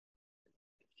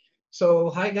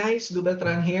So, hi guys,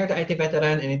 Beltran here, the IT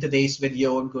veteran, and in today's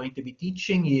video, I'm going to be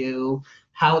teaching you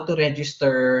how to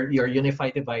register your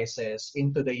Unifi devices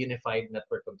into the unified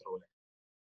network controller.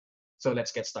 So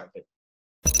let's get started.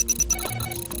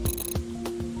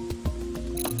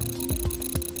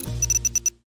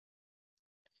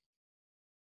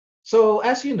 So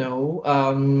as you know,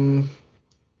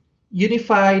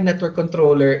 Unifi Network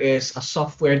Controller is a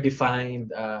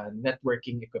software-defined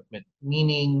networking equipment,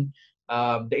 meaning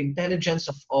the intelligence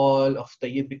of all of the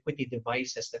ubiquiti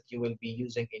devices that you will be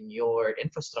using in your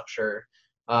infrastructure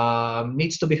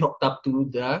needs to be hooked up to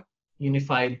the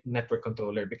unified network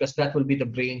controller because that will be the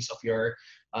brains of your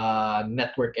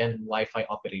network and Wi-Fi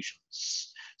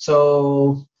operations.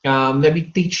 So let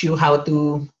me teach you how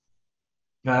to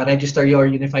register your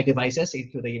unified devices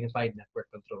into the unified network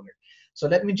controller. So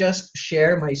let me just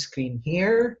share my screen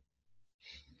here.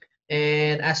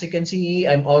 And as you can see,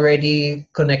 I'm already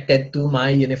connected to my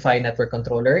unified network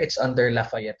controller. It's under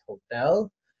Lafayette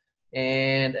Hotel.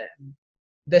 And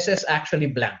this is actually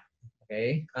blank.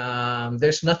 Okay.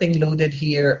 There's nothing loaded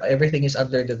here. Everything is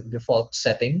under the default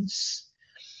settings.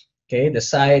 Okay. The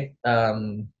site,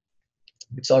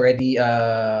 it's already,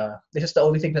 this is the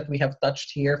only thing that we have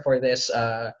touched here for this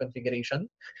configuration.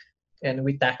 And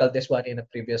we tackled this one in a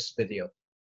previous video.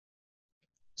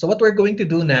 So what we're going to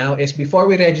do now is before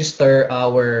we register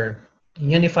our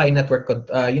unified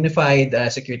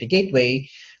security gateway,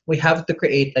 we have to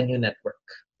create a new network.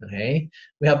 Okay,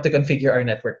 we have to configure our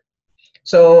network.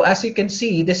 So as you can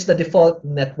see, this is the default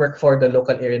network for the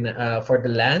local area for the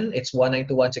LAN. It's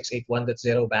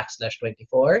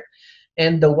 192.168.1.0/24,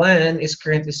 and the WAN is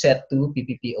currently set to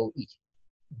PPPoE.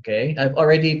 Okay, I've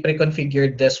already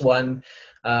pre-configured this one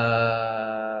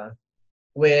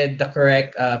with the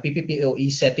correct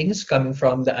PPPoE settings coming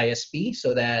from the ISP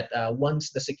so that once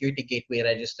the security gateway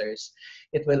registers,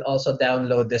 it will also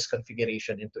download this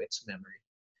configuration into its memory.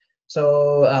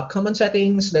 So common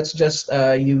settings, let's just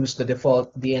use the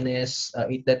default DNS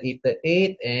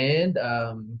 8.8.8 and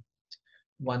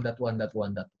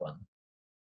 1.1.1.1.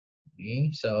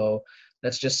 Okay, so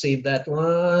let's just save that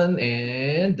one,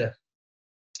 and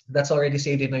that's already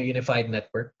saved in our unified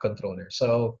network controller.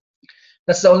 So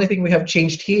that's the only thing we have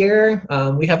changed here.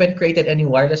 We haven't created any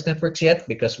wireless networks yet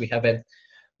because we haven't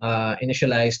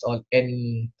initialized on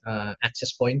any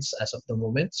access points as of the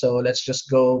moment. So let's just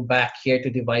go back here to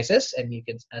devices, and you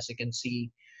can, as you can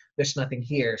see, there's nothing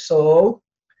here. So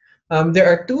there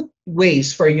are two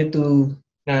ways for you to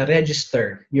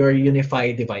register your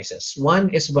unified devices.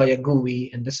 One is via GUI,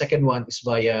 and the second one is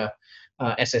via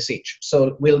SSH.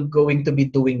 So we're going to be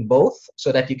doing both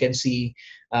so that you can see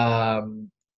how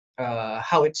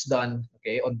it's done,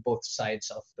 okay, on both sides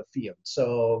of the field.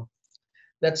 So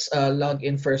let's log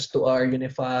in first to our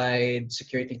unified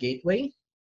security gateway.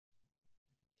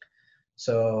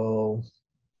 So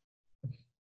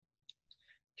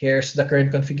here's the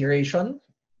current configuration.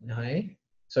 Okay.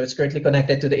 So it's currently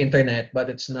connected to the internet, but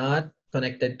it's not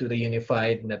connected to the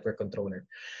unified network controller.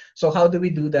 So how do we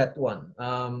do that one?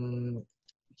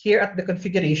 Here at the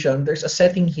configuration, there's a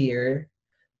setting here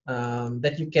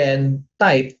that you can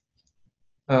type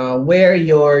where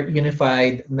your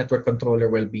unified network controller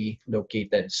will be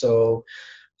located. So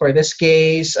for this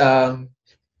case, the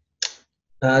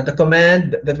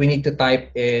command that we need to type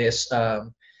is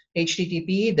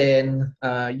HTTP, then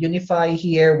unify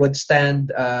here would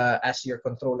stand as your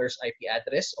controller's IP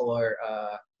address or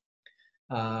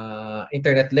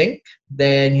internet link.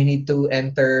 Then you need to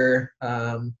enter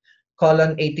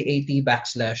colon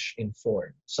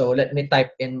 8080/inform. So let me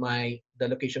type in the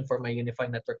location for my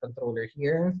unified network controller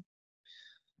here.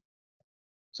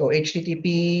 So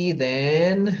HTTP,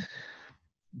 then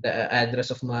the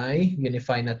address of my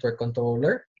unified network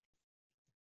controller,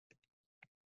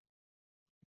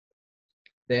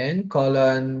 then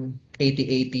colon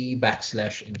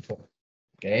 8080/info.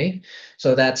 Okay,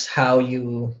 so that's how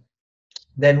you,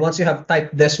 then once you have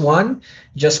typed this one,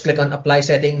 just click on apply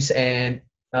settings, and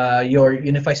your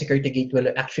unified security gate will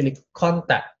actually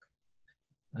contact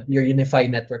your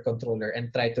unified network controller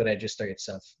and try to register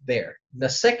itself there. The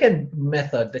second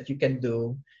method that you can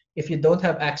do if you don't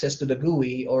have access to the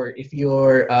GUI, or if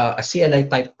you're a CLI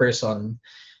type person,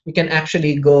 you can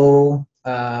actually go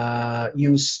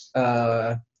use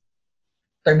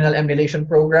terminal emulation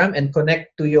program and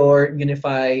connect to your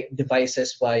Unifi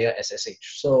devices via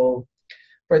SSH. So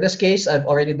for this case, I've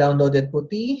already downloaded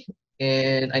PuTTY,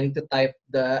 and I need to type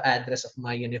the address of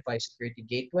my Unifi security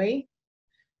gateway.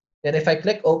 Then if I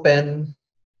click open,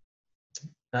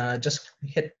 just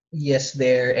hit yes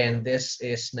there, and this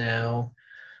is now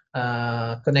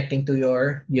connecting to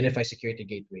your Unifi Security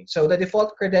Gateway. So the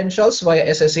default credentials via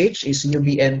SSH is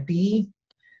UBNT,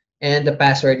 and the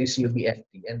password is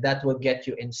UBNT, and that will get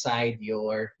you inside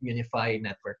your Unifi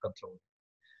network controller.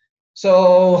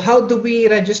 So how do we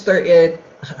register it?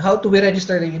 How do we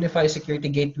register the Unifi Security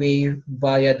Gateway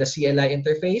via the CLI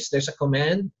interface? There's a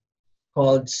command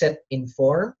called set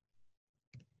inform.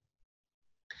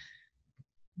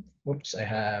 Oops, I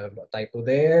have a typo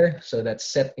there. So that's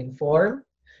set inform.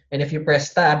 And if you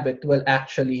press tab, it will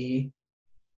actually,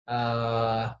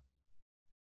 or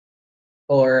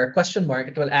question mark,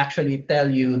 it will actually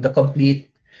tell you the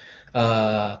complete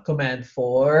command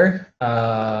for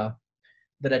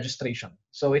the registration.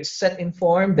 So it's set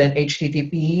inform, then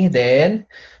HTTP, then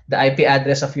the IP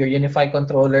address of your Unifi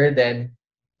controller, then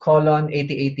colon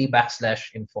 8080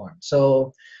 \inform.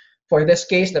 So for this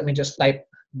case, let me just type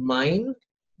mine.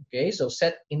 Okay, so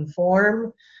set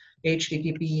inform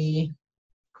HTTP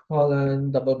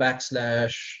colon double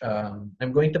backslash.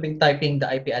 I'm going to be typing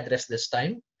the IP address this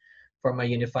time for my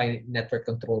Unifi network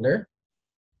controller.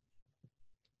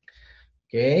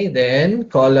 Okay, then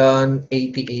colon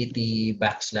 8080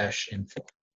 \info.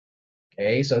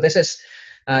 Okay, so this is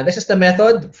the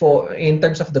method for in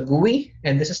terms of the GUI,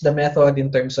 and this is the method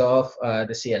in terms of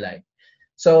the CLI.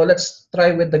 So let's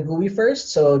try with the GUI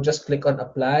first. So just click on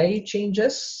Apply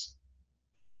Changes,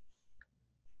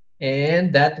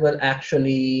 and that will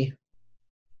actually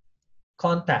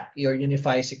contact your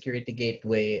Unifi Security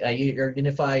Gateway, your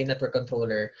Unifi network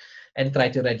controller, and try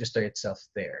to register itself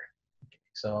there. Okay,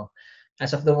 so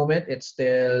as of the moment, it's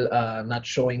still not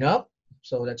showing up.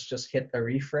 So let's just hit a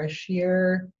refresh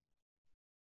here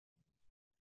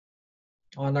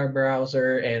on our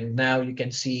browser, and now you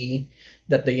can see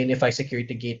that the Unifi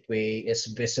Security Gateway is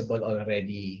visible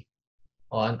already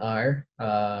on our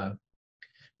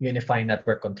Unifi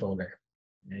network controller.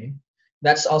 Okay.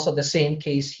 That's also the same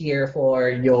case here for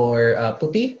your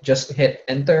PuTTY. Just hit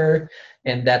enter,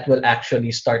 and that will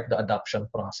actually start the adoption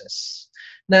process.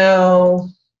 Now,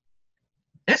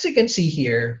 as you can see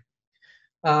here,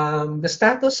 the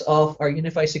status of our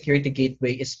Unifi Security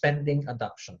Gateway is pending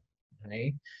adoption.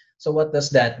 Okay? So what does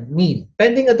that mean?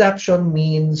 Pending adoption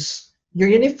means your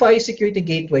Unifi Security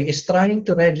Gateway is trying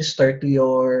to register to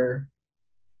your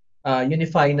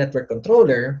Unifi network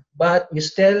controller, but you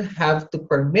still have to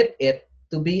permit it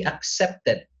to be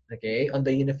accepted, okay, on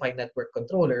the Unifi network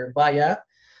controller via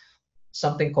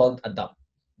something called adopt.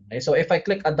 Okay, so if I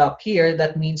click adopt here,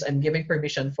 that means I'm giving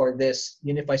permission for this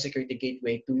Unifi Security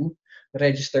Gateway to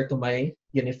register to my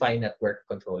Unifi network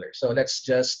controller. So let's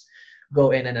just go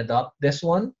in and adopt this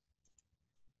one,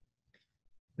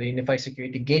 the Unifi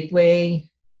Security Gateway.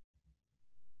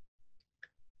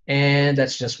 And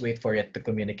let's just wait for it to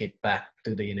communicate back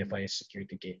to the Unifi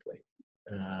Security Gateway.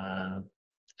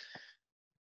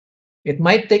 It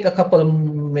might take a couple of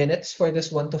minutes for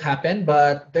this one to happen,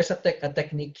 but there's a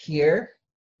technique here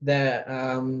that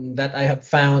that I have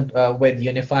found with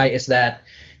Unifi is that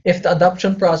if the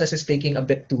adoption process is taking a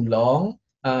bit too long,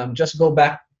 just go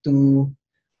back to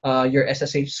your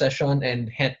SSH session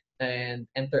and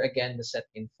enter again the set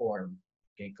inform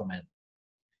command.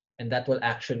 And that will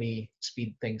actually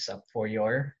speed things up for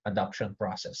your adoption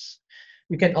process.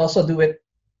 You can also do it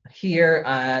here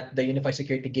at the Unifi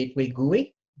Security Gateway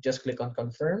GUI. Just click on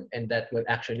confirm, and that will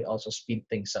actually also speed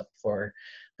things up for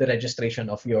the registration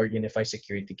of your Unifi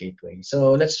Security Gateway.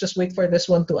 So let's just wait for this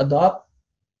one to adopt.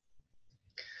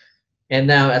 And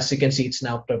now, as you can see, it's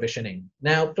now provisioning.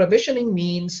 Now, provisioning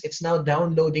means it's now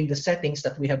downloading the settings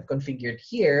that we have configured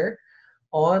here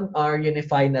on our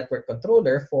Unifi network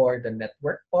controller for the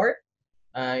network part.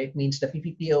 It means the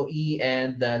PPPoE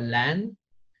and the LAN,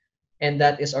 and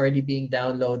that is already being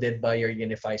downloaded by your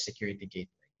Unifi Security Gateway.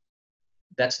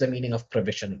 That's the meaning of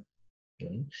provisioning.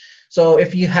 Okay. So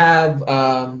if you have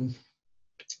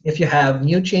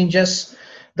new changes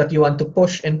that you want to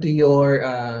push into your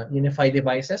Unifi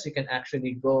devices, you can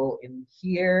actually go in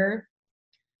here.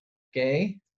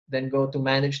 Okay. Then go to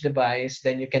manage device.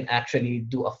 Then you can actually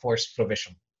do a forced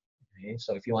provision. Okay.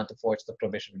 So if you want to force the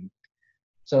provisioning.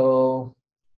 So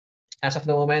as of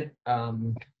the moment,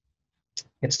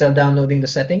 it's still downloading the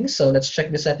settings. So let's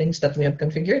check the settings that we have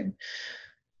configured.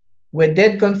 We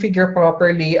did configure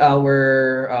properly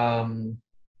our,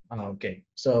 okay,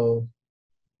 so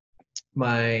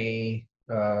my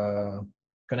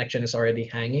connection is already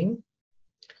hanging.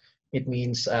 It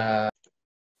means, okay,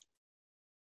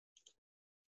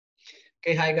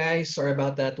 hi guys, sorry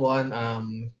about that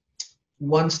one.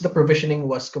 Once the provisioning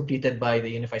was completed by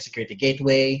the Unifi Security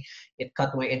Gateway, it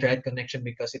cut my internet connection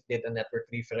because it did a network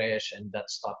refresh, and that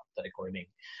stopped the recording.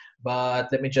 But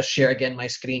let me just share again my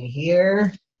screen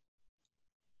here.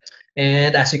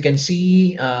 And as you can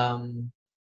see, the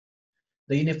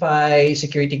Unify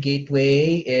security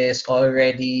gateway is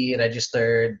already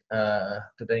registered to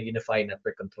the Unify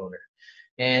network controller.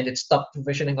 And it stopped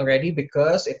provisioning already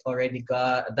because it already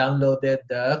got downloaded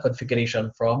the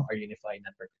configuration from our Unify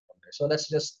network controller. So let's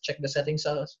just check the settings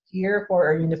out here for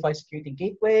our Unify security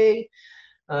gateway.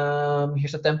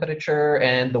 Here's the temperature,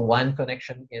 and the WAN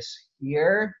connection is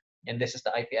here. And this is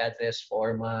the IP address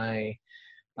for my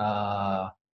uh,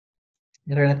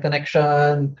 internet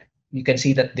connection. You can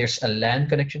see that there's a LAN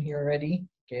connection here already.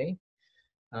 Okay.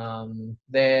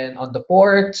 Then on the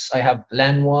ports, I have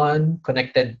LAN 1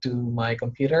 connected to my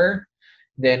computer.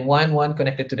 Then WAN 1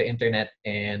 connected to the internet.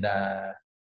 And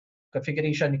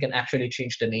configuration, you can actually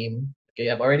change the name. Okay,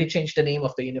 I've already changed the name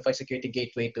of the Unified Security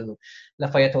Gateway to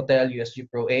Lafayette Hotel USG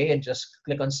Pro A, and just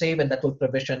click on save, and that will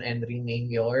provision and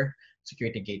rename your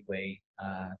security gateway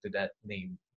to that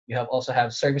name. You have also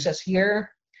have services here.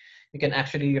 You can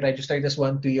actually register this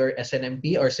one to your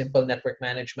SNMP or Simple Network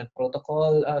Management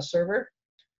Protocol server,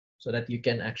 so that you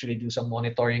can actually do some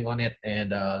monitoring on it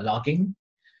and logging.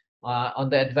 On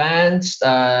the advanced,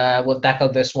 we'll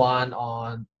tackle this one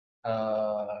on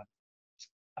a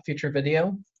future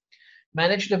video.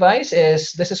 Managed device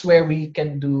is this is where we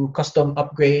can do custom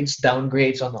upgrades,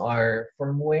 downgrades on our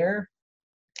firmware.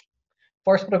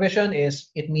 Force provision is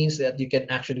it means that you can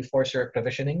actually force your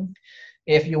provisioning.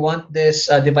 If you want this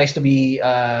device to be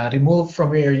removed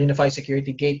from your Unify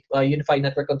security gate, Unify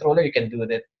network controller, you can do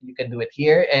that. You can do it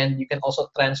here, and you can also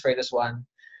transfer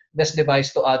this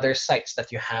device to other sites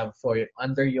that you have for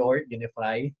under your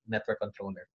Unify network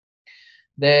controller.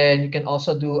 Then you can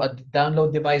also do a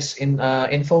download device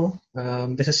info.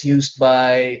 This is used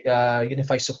by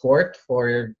Unify support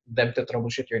for them to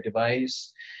troubleshoot your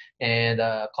device. And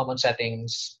common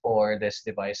settings for this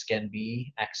device can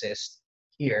be accessed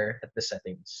here at the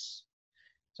settings.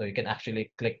 So you can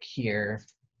actually click here,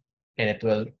 and it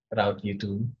will route you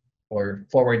to or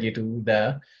forward you to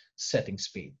the settings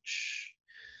page.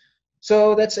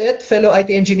 So that's it, fellow IT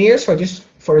engineers, for this.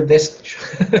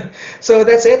 So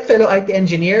that's it, fellow IT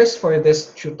engineers, for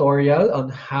this tutorial on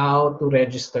how to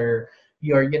register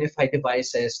your Unify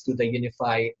devices to the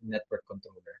Unify network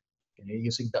controller, okay,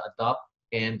 using the adopt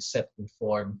and set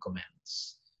inform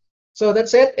commands. So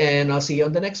that's it, and I'll see you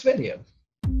on the next video.